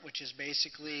transport, which is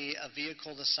basically a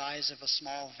vehicle the size of a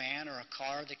small van or a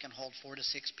car that can hold 4 to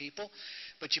 6 people.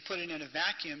 But you put it in a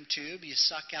vacuum tube, you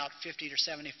suck out 50 to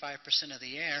 75% of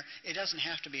the air. It doesn't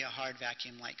have to be a hard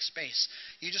vacuum-like space.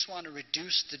 You just want to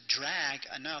reduce the drag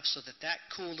enough so that that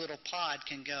cool little pod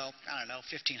can go, I don't know,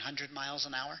 1,500 miles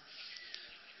an hour.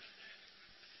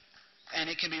 And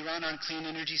it can be run on clean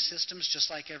energy systems just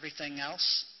like everything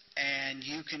else. And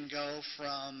you can go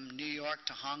from New York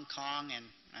to Hong Kong in,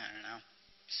 I don't know,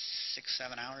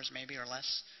 6-7 hours maybe or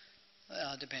less.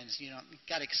 Well, it depends. You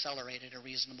got to accelerate at a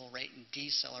reasonable rate and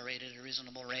decelerate at a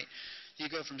reasonable rate. You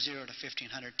go from 0 to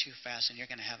 1,500 too fast and you're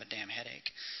going to have a damn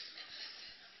headache.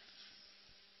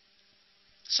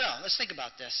 So let's think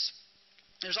about this.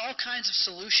 There's all kinds of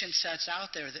solution sets out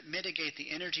there that mitigate the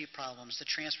energy problems, the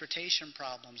transportation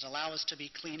problems, allow us to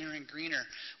be cleaner and greener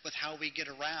with how we get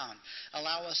around,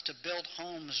 allow us to build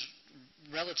homes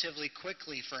relatively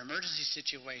quickly for emergency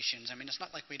situations. I mean, it's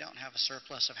not like we don't have a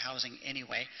surplus of housing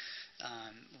anyway.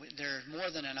 There are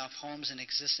more than enough homes in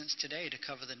existence today to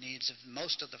cover the needs of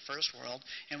most of the first world,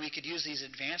 and we could use these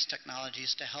advanced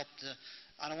technologies to help the,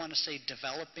 I don't want to say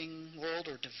developing world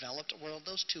or developed world.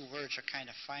 Those two words are kind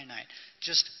of finite.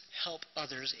 Just help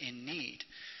others in need.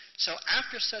 So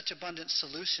after such abundant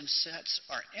solution sets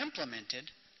are implemented,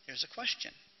 there's a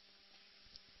question.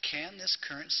 Can this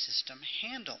current system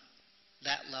handle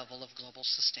that level of global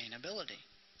sustainability?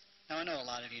 Now, I know a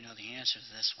lot of you know the answer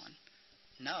to this one.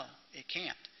 No, it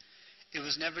can't. It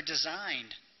was never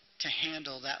designed to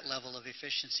handle that level of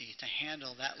efficiency, to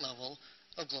handle that level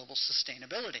of global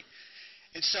sustainability.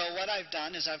 And so what I've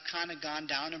done is I've kind of gone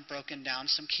down and broken down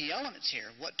some key elements here.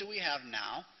 What do we have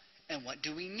now, and what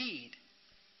do we need?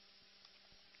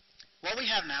 What we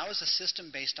have now is a system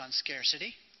based on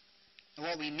scarcity, and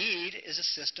what we need is a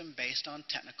system based on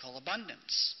technical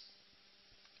abundance.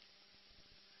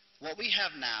 What we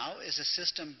have now is a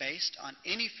system based on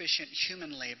inefficient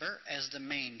human labor as the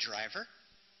main driver.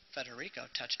 Federico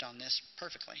touched on this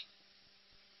perfectly.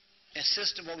 A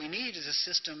system, what we need is a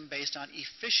system based on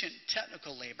efficient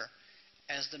technical labor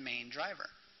as the main driver.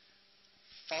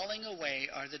 Falling away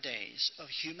are the days of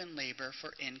human labor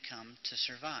for income to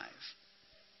survive.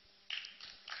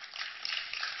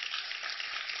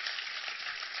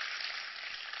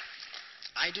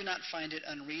 I do not find it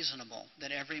unreasonable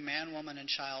that every man, woman, and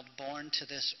child born to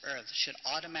this earth should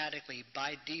automatically,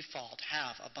 by default,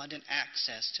 have abundant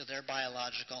access to their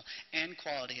biological and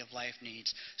quality of life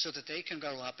needs so that they can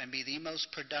grow up and be the most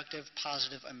productive,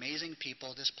 positive, amazing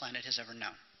people this planet has ever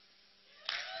known.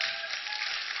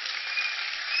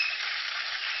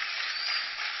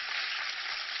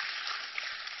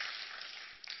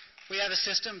 We have a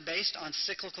system based on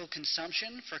cyclical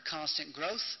consumption for constant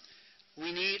growth.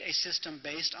 We need a system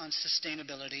based on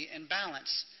sustainability and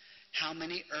balance. How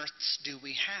many Earths do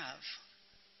we have?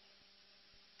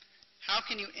 How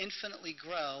can you infinitely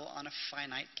grow on a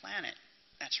finite planet?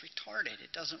 That's retarded.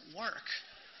 It doesn't work.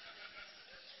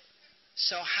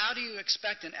 So how do you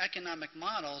expect an economic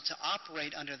model to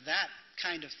operate under that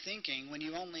kind of thinking when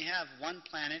you only have one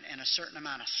planet and a certain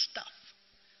amount of stuff?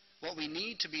 What we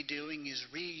need to be doing is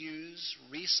reuse,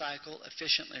 recycle,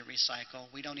 efficiently recycle.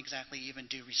 We don't exactly even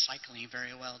do recycling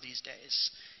very well these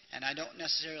days. And I don't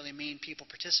necessarily mean people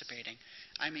participating.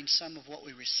 I mean some of what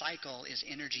we recycle is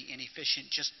energy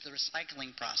inefficient. Just the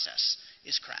recycling process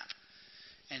is crap.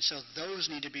 And so those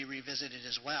need to be revisited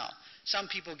as well. Some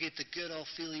people get the good old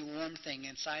feely warm thing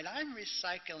inside. I'm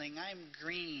recycling. I'm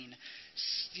green.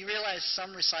 Do you realize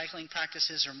some recycling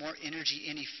practices are more energy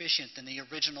inefficient than the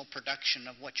original production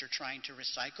of what you're trying to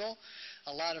recycle?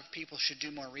 A lot of people should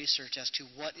do more research as to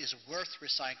what is worth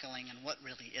recycling and what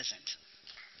really isn't.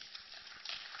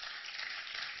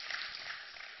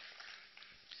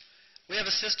 We have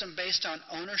a system based on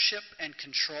ownership and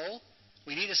control.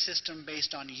 We need a system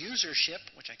based on usership,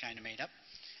 which I kind of made up,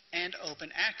 and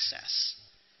open access.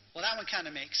 Well, that one kind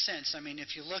of makes sense. I mean,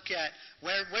 if you look at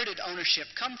where did ownership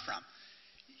come from?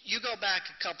 You go back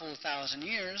a couple of thousand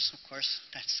years, of course,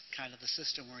 that's kind of the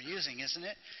system we're using, isn't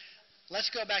it? Let's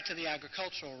go back to the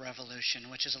agricultural revolution,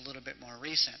 which is a little bit more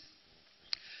recent.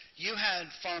 You had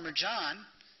Farmer John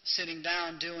sitting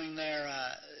down doing their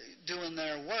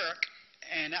work,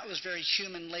 and that was very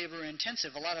human labor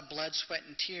intensive. A lot of blood, sweat,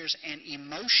 and tears and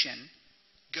emotion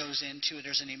goes into it.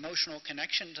 There's an emotional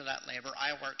connection to that labor.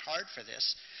 I worked hard for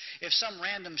this. If some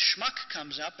random schmuck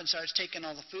comes up and starts taking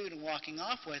all the food and walking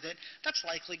off with it, that's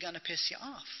likely going to piss you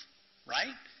off,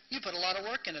 right? You put a lot of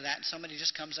work into that, and somebody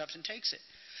just comes up and takes it.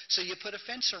 So you put a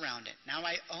fence around it. Now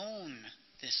I own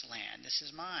this land. This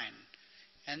is mine.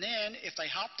 And then if they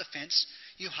hop the fence,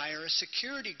 you hire a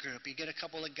security group. You get a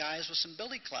couple of guys with some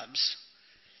billy clubs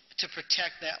to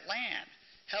protect that land.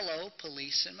 Hello,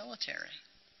 police and military.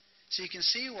 So you can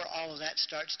see where all of that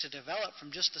starts to develop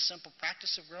from just the simple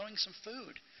practice of growing some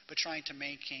food, but trying to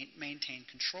maintain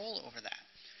control over that.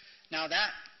 Now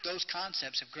those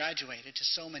concepts have graduated to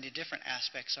so many different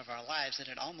aspects of our lives that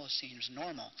it almost seems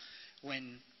normal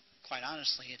when, quite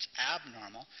honestly, it's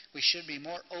abnormal. We should be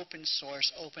more open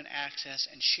source, open access,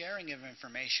 and sharing of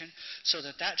information so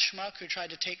that that schmuck who tried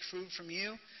to take food from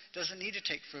you doesn't need to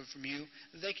take food from you.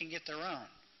 They can get their own.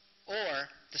 Or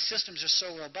the systems are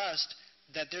so robust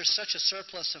that there's such a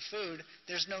surplus of food,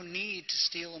 there's no need to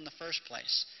steal in the first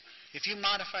place. If you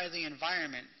modify the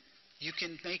environment, you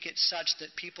can make it such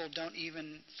that people don't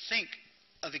even think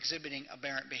of exhibiting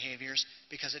aberrant behaviors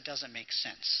because it doesn't make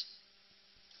sense.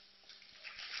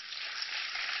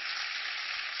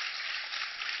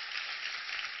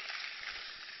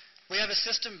 We have a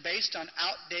system based on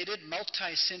outdated,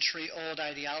 multi-century-old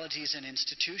ideologies and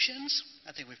institutions.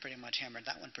 I think we've pretty much hammered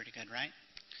that one pretty good, right?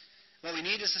 What we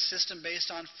need is a system based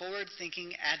on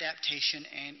forward-thinking, adaptation,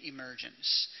 and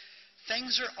emergence.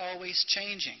 Things are always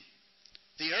changing.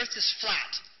 The Earth is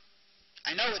flat.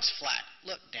 I know it's flat.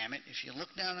 Look, damn it, if you look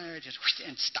down there, it just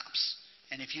and stops.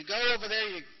 And if you go over there,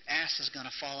 your ass is going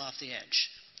to fall off the edge.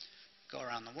 Go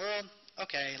around the world.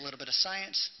 Okay, a little bit of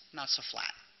science, not so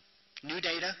flat. New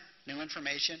data, new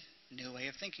information, new way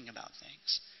of thinking about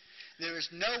things. There is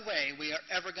no way we are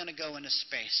ever going to go into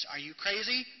space. Are you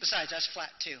crazy? Besides, that's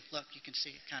flat too. Look, you can see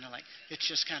it kind of like, it's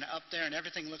just kind of up there and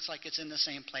everything looks like it's in the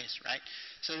same place, right?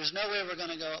 So there's no way we're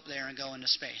going to go up there and go into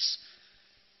space.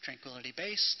 Tranquility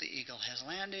Base, the Eagle has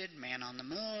landed, man on the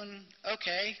moon.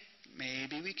 Okay,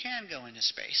 maybe we can go into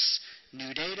space.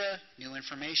 New data, new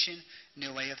information,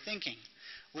 new way of thinking.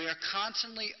 We are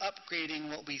constantly upgrading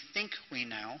what we think we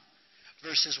know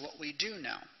versus what we do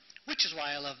know, which is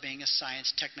why I love being a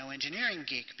science techno-engineering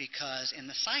geek, because in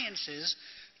the sciences,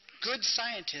 good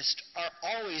scientists are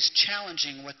always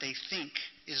challenging what they think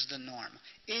is the norm.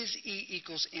 Is E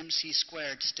equals MC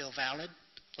squared still valid?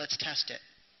 Let's test it,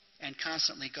 and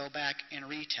constantly go back and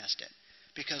retest it,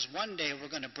 because one day we're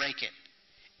going to break it.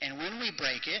 And when we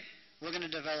break it, we're going to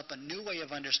develop a new way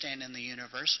of understanding the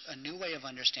universe, a new way of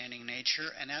understanding nature,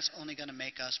 and that's only going to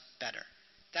make us better.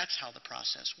 That's how the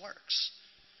process works.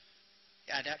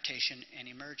 Adaptation and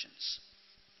emergence.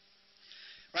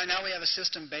 Right now we have a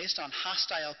system based on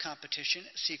hostile competition,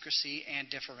 secrecy, and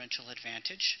differential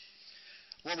advantage.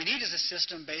 What we need is a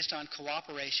system based on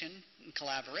cooperation and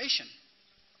collaboration.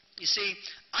 You see,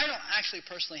 I don't actually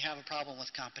personally have a problem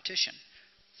with competition,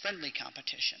 friendly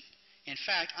competition. In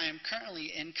fact, I am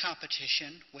currently in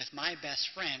competition with my best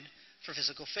friend for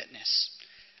physical fitness.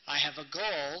 I have a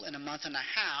goal in a month and a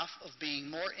half of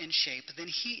being more in shape than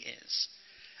he is.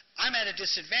 I'm at a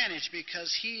disadvantage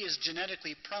because he is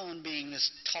genetically prone, being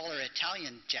this taller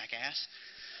Italian jackass,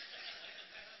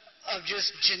 of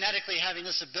just genetically having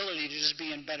this ability to just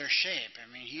be in better shape.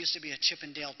 I mean, he used to be a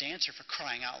Chippendale dancer, for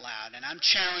crying out loud, and I'm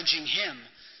challenging him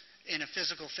in a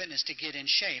physical fitness to get in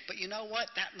shape. But you know what?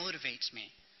 That motivates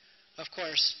me. Of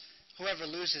course, whoever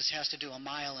loses has to do a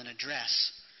mile in a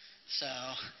dress. So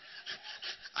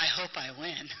I hope I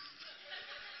win.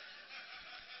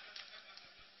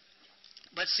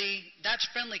 But see, that's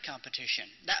friendly competition.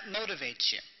 That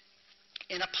motivates you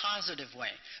in a positive way.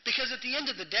 Because at the end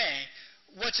of the day,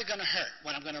 what's it going to hurt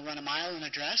when I'm going to run a mile in a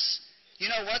dress? You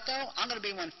know what, though? I'm going to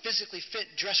be one physically fit,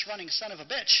 dress-running son of a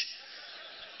bitch.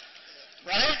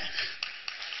 Right?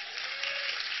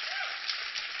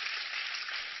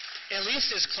 At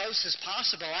least as close as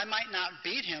possible. I might not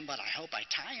beat him, but I hope I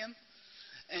tie him.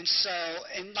 And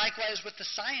likewise with the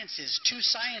sciences, two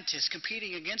scientists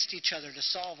competing against each other to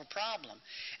solve a problem.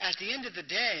 At the end of the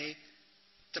day,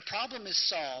 the problem is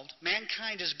solved,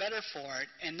 mankind is better for it,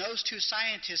 and those two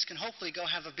scientists can hopefully go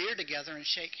have a beer together and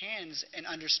shake hands and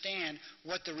understand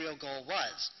what the real goal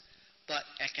was. But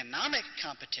economic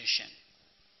competition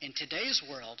in today's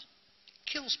world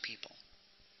kills people.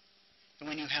 And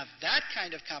when you have that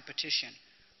kind of competition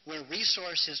where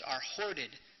resources are hoarded,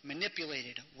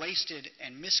 manipulated, wasted,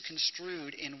 and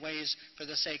misconstrued in ways for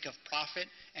the sake of profit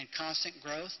and constant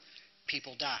growth,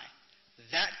 people die.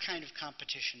 That kind of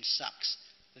competition sucks.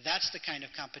 That's the kind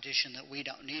of competition that we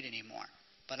don't need anymore.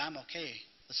 But I'm okay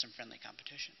with some friendly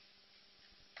competition.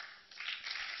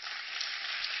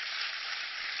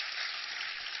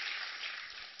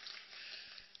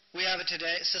 We have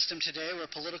a system today where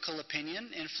political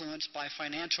opinion, influenced by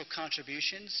financial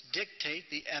contributions, dictate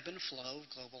the ebb and flow of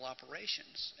global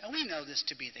operations. And we know this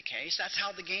to be the case. That's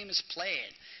how the game is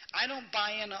played. I don't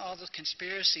buy into all the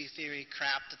conspiracy theory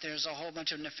crap that there's a whole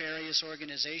bunch of nefarious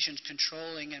organizations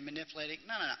controlling and manipulating.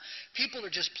 No. People are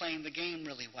just playing the game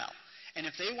really well. And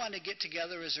if they want to get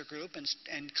together as a group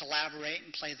and collaborate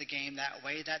and play the game that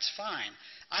way, that's fine.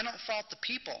 I don't fault the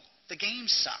people. The game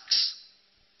sucks.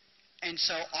 And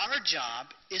so our job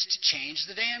is to change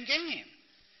the damn game.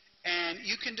 And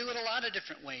you can do it a lot of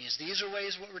different ways. These are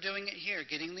ways what we're doing it here,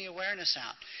 getting the awareness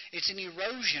out. It's an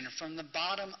erosion from the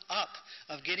bottom up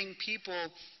of getting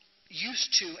people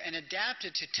used to and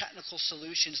adapted to technical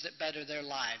solutions that better their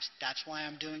lives. That's why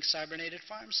I'm doing cybernated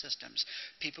farm systems.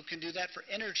 People can do that for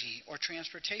energy or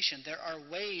transportation. There are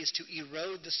ways to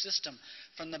erode the system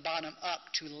from the bottom up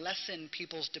to lessen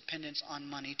people's dependence on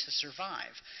money to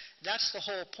survive. That's the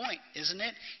whole point, isn't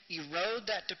it? Erode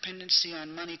that dependency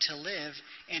on money to live,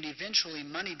 and eventually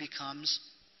money becomes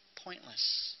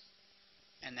pointless.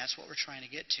 And that's what we're trying to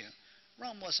get to.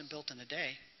 Rome wasn't built in a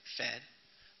day, fed,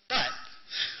 but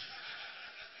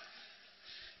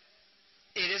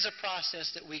it is a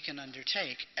process that we can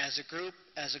undertake as a group,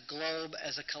 as a globe,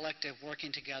 as a collective,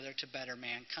 working together to better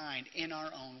mankind in our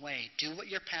own way. Do what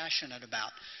you're passionate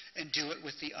about, and do it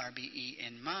with the RBE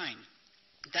in mind.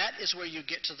 That is where you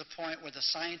get to the point where the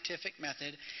scientific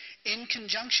method, in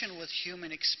conjunction with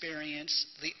human experience,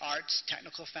 the arts,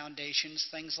 technical foundations,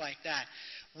 things like that,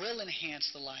 will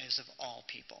enhance the lives of all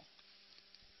people.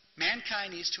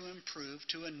 Mankind needs to improve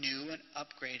to a new and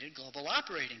upgraded global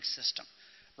operating system.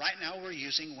 Right now we're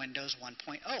using Windows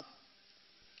 1.0.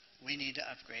 We need to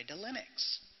upgrade to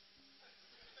Linux.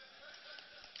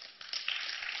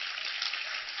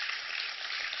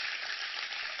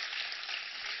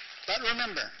 But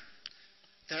remember,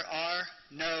 there are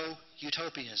no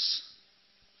utopias.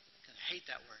 I hate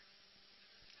that word.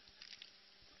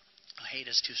 Oh, hate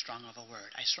is too strong of a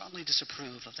word. I strongly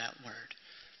disapprove of that word.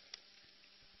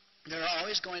 There are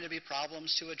always going to be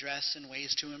problems to address and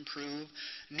ways to improve,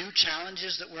 new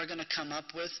challenges that we're going to come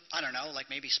up with, I don't know, like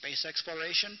maybe space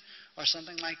exploration or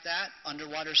something like that,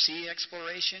 underwater sea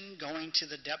exploration, going to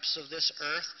the depths of this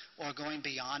earth or going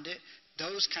beyond it.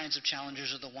 Those kinds of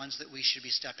challenges are the ones that we should be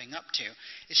stepping up to.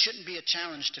 It shouldn't be a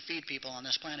challenge to feed people on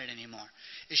this planet anymore.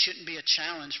 It shouldn't be a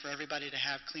challenge for everybody to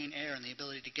have clean air and the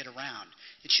ability to get around.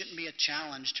 It shouldn't be a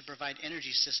challenge to provide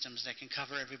energy systems that can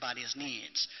cover everybody's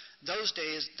needs. Those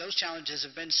challenges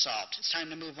have been solved. It's time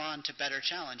to move on to better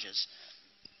challenges.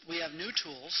 We have new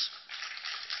tools.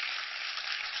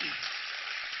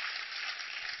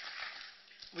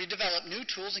 We develop new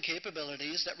tools and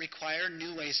capabilities that require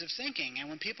new ways of thinking. And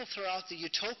when people throw out the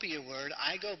utopia word,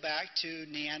 I go back to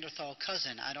Neanderthal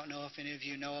Cousin. I don't know if any of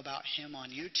you know about him on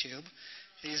YouTube.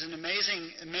 He's an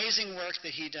amazing work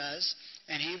that he does.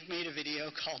 And he made a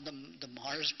video called the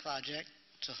Mars Project.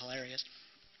 It's hilarious.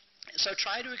 So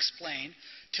try to explain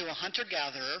to a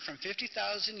hunter-gatherer from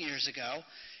 50,000 years ago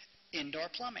indoor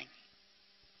plumbing.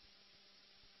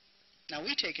 Now,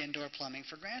 we take indoor plumbing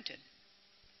for granted.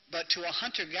 But to a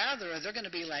hunter-gatherer, they're going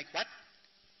to be like, what?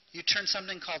 You turn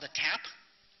something called a tap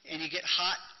and you get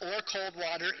hot or cold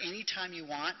water anytime you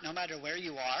want, no matter where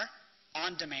you are,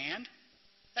 on demand,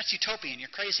 that's utopian. You're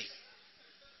crazy.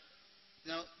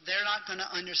 They're not going to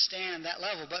understand that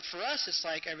level. But for us, it's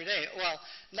like every day. Well,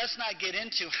 let's not get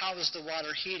into how is the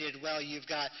water heated. Well, you've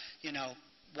got,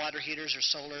 water heaters or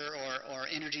solar or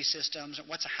energy systems.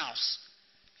 What's a house?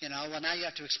 Well, now you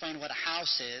have to explain what a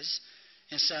house is.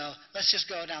 And so let's just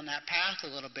go down that path a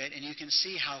little bit, and you can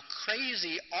see how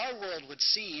crazy our world would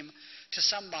seem to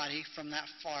somebody from that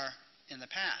far in the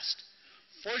past.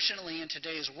 Fortunately, in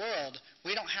today's world,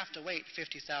 we don't have to wait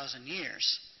 50,000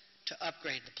 years to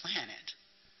upgrade the planet.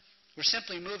 We're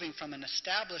simply moving from an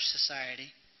established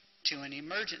society to an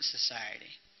emergent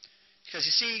society. Because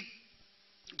you see,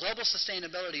 global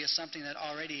sustainability is something that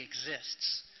already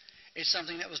exists. It's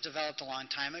something that was developed a long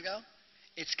time ago.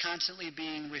 It's constantly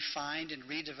being refined and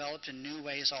redeveloped in new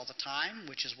ways all the time,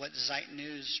 which is what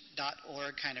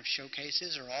zeitnews.org kind of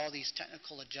showcases, are all these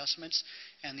technical adjustments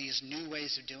and these new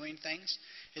ways of doing things.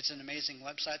 It's an amazing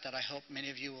website that I hope many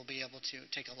of you will be able to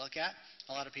take a look at.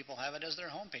 A lot of people have it as their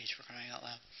homepage, for crying out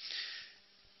loud.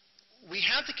 We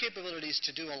have the capabilities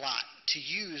to do a lot, to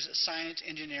use science,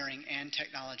 engineering, and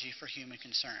technology for human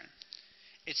concern.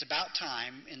 It's about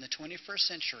time in the 21st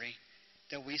century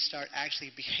that we start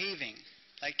actually behaving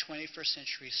like 21st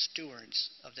century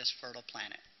stewards of this fertile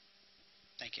planet.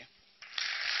 Thank you.